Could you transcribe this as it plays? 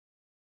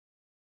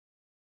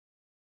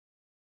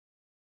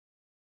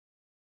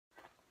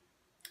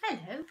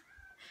Hello!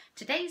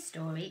 Today's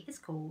story is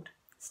called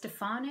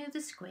Stefano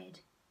the Squid,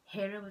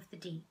 Hero of the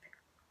Deep,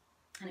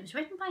 and it was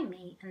written by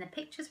me and the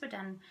pictures were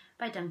done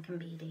by Duncan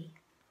Beedie.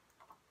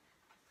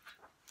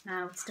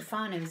 Now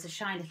Stefano is a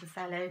shy little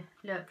fellow.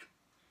 Look,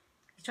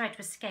 he tried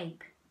to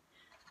escape.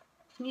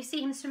 Can you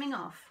see him swimming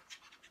off?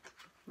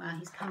 Well,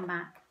 he's come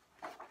back,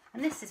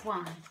 and this is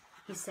why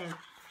he's so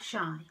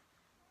shy.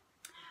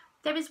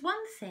 There is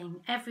one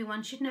thing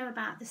everyone should know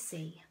about the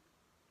sea.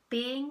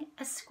 Being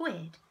a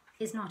squid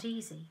is not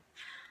easy,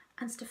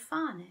 and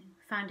Stefano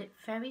found it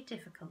very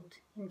difficult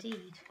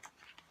indeed.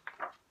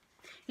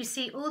 You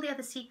see, all the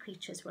other sea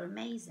creatures were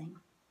amazing.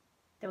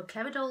 There were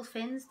clever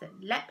dolphins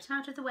that leapt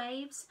out of the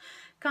waves,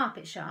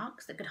 carpet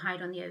sharks that could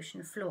hide on the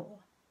ocean floor,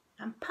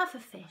 and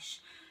pufferfish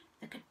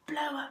that could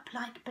blow up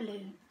like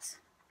balloons.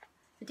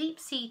 The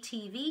deep sea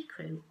TV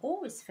crew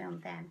always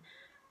filmed them.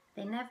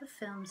 They never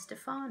filmed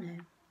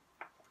Stefano.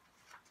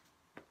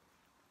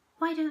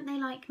 "Why don't they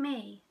like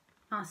me?"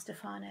 asked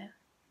Stefano.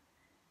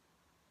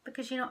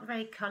 "Because you're not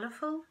very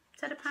colourful,"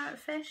 said a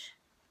parrotfish.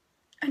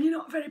 "And you're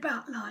not very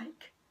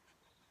bat-like,"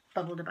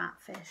 bubbled a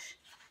batfish.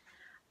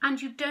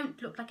 "And you don't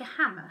look like a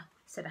hammer,"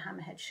 said a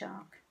hammerhead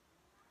shark.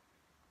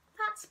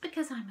 "That's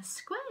because I'm a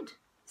squid,"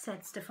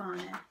 said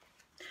Stefano.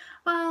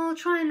 "Well,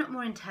 try and look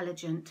more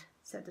intelligent,"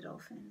 said the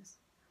dolphins.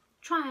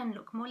 "Try and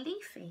look more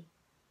leafy,"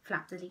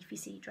 flapped the leafy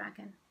sea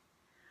dragon.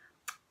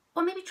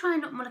 "Or maybe try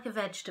and look more like a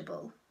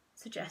vegetable,"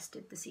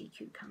 suggested the sea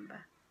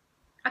cucumber.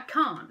 "I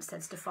can't,"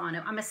 said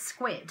Stefano. "I'm a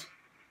squid."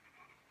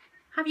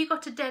 "Have you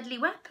got a deadly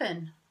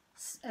weapon?"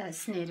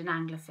 sneered an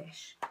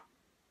anglerfish.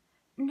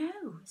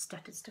 "No,"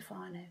 stuttered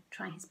Stefano,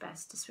 trying his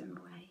best to swim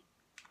away.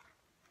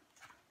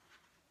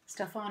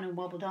 Stefano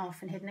wobbled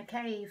off and hid in a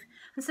cave,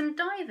 and some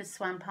divers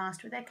swam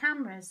past with their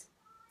cameras.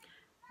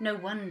 No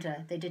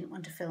wonder they didn't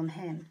want to film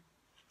him.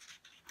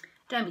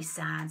 "Don't be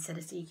sad," said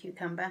a sea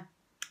cucumber.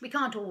 "We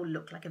can't all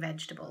look like a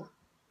vegetable.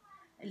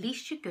 At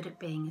least you're good at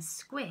being a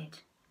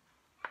squid."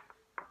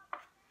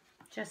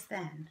 Just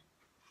then,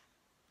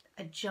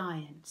 a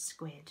giant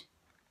squid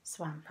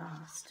swam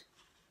past.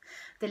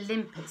 The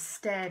limpets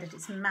stared at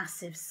its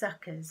massive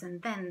suckers,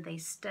 and then they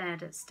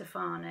stared at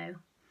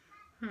Stefano.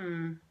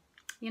 You're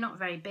not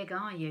very big,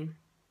 are you?"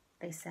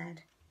 they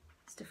said.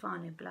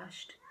 Stefano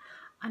blushed.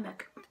 "I'm a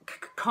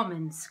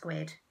common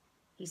squid,"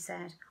 he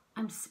said.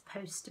 "I'm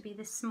supposed to be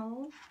this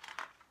small."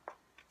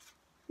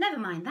 "Never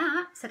mind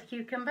that," said a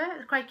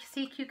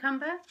sea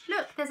cucumber.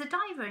 "Look, there's a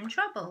diver in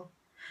trouble."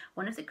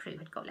 One of the crew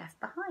had got left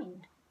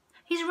behind.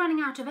 "He's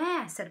running out of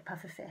air," said a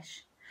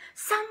pufferfish.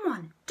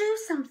 "Someone, do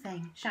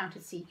something,"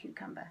 shouted Sea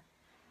Cucumber.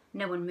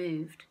 No one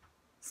moved.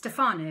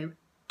 "Stefano,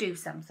 do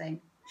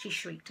something," she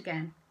shrieked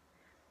again.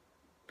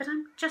 "But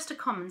I'm just a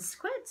common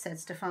squid," said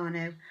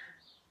Stefano.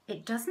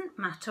 "It doesn't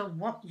matter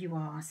what you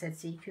are," said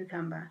Sea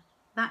Cucumber.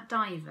 "That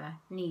diver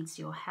needs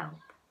your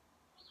help."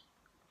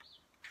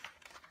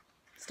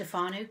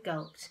 Stefano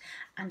gulped,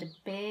 and a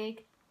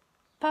big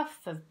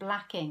puff of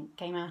black ink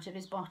came out of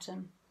his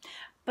bottom.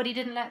 But he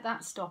didn't let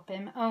that stop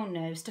him. Oh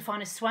no,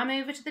 Stefano swam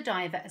over to the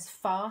diver as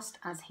fast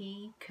as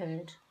he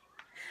could.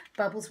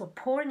 Bubbles were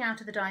pouring out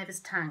of the diver's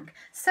tank.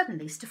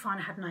 Suddenly,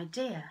 Stefano had an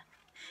idea.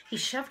 He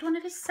shoved one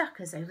of his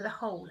suckers over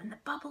the hole and the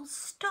bubbles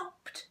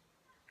stopped.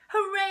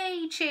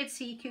 "Hooray!" cheered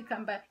Sea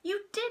Cucumber.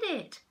 "You did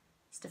it!"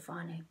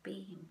 Stefano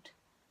beamed.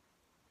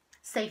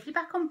 Safely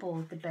back on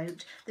board the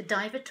boat, the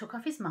diver took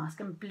off his mask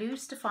and blew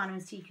Stefano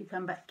and Sea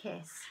Cucumber a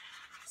kiss.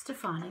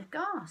 Stefano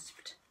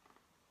gasped.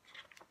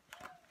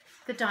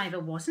 The diver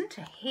wasn't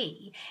a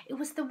he, it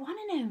was the one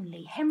and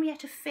only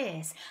Henrietta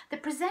Fierce, the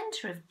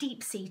presenter of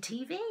Deep Sea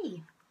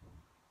TV.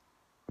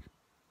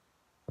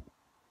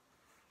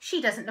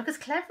 "She doesn't look as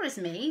clever as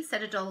me,"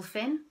 said a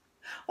dolphin.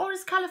 "Or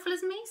as colourful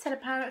as me," said a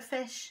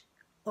parrotfish.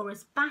 "Or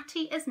as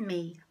batty as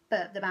me,"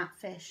 burped the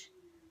batfish.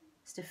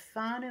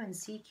 Stefano and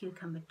Sea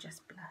Cucumber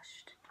just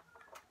blushed.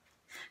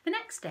 The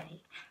next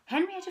day,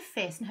 Henrietta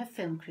Fierce and her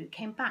film crew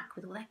came back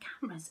with all their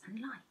cameras and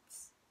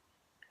lights.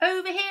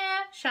 "Over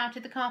here,"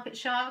 shouted the carpet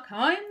shark.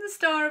 "I'm the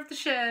star of the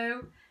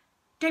show."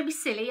 "Don't be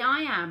silly, I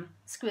am,"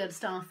 squealed a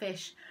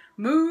starfish.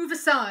 "Move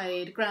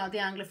aside," growled the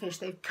anglerfish.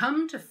 "They've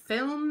come to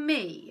film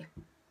me."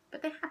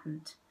 But they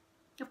hadn't.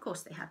 Of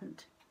course they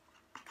hadn't.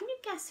 Can you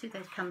guess who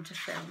they'd come to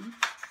film?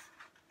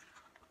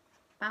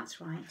 That's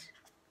right.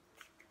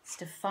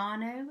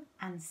 Stefano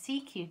and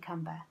Sea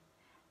Cucumber,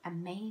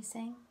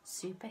 amazing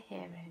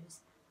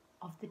superheroes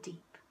of the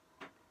deep.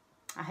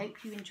 I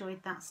hope you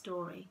enjoyed that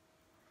story.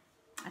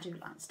 I do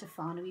like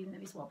Stefano, even though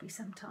he's wobbly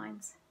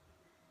sometimes.